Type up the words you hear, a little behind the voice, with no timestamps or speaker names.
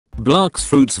Blox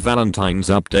Fruits Valentine's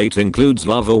update includes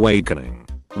Love Awakening.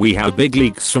 We have big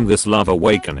leaks from this Love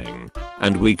Awakening,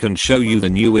 and we can show you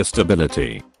the newest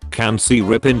ability. Can see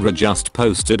Indra just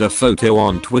posted a photo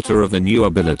on Twitter of the new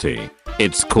ability.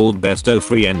 It's called Besto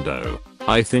Friendo.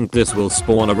 I think this will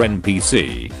spawn a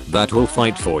NPC that will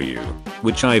fight for you,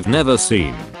 which I've never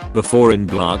seen before in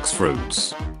Blox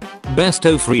Fruits.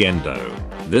 Besto Friendo.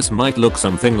 This might look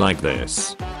something like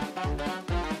this.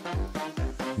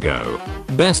 Go.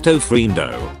 Besto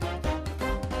Friendo.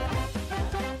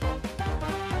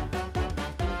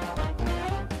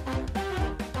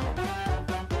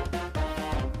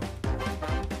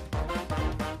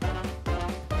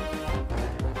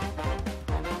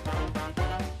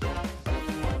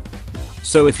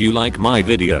 So if you like my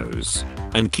videos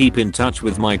and keep in touch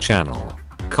with my channel,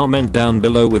 comment down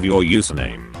below with your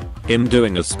username. I'm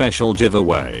doing a special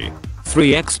giveaway.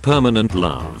 3x permanent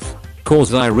love.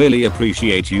 Cause I really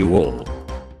appreciate you all.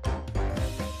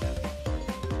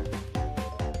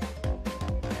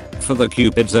 For the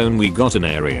Cupid zone we got an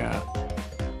area.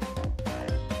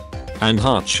 And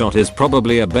Heartshot is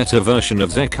probably a better version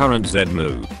of their current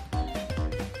Z-move.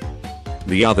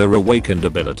 The other awakened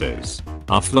abilities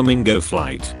are Flamingo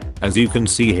Flight, as you can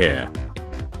see here.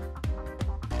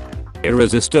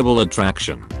 Irresistible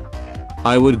Attraction.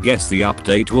 I would guess the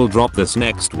update will drop this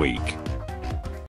next week.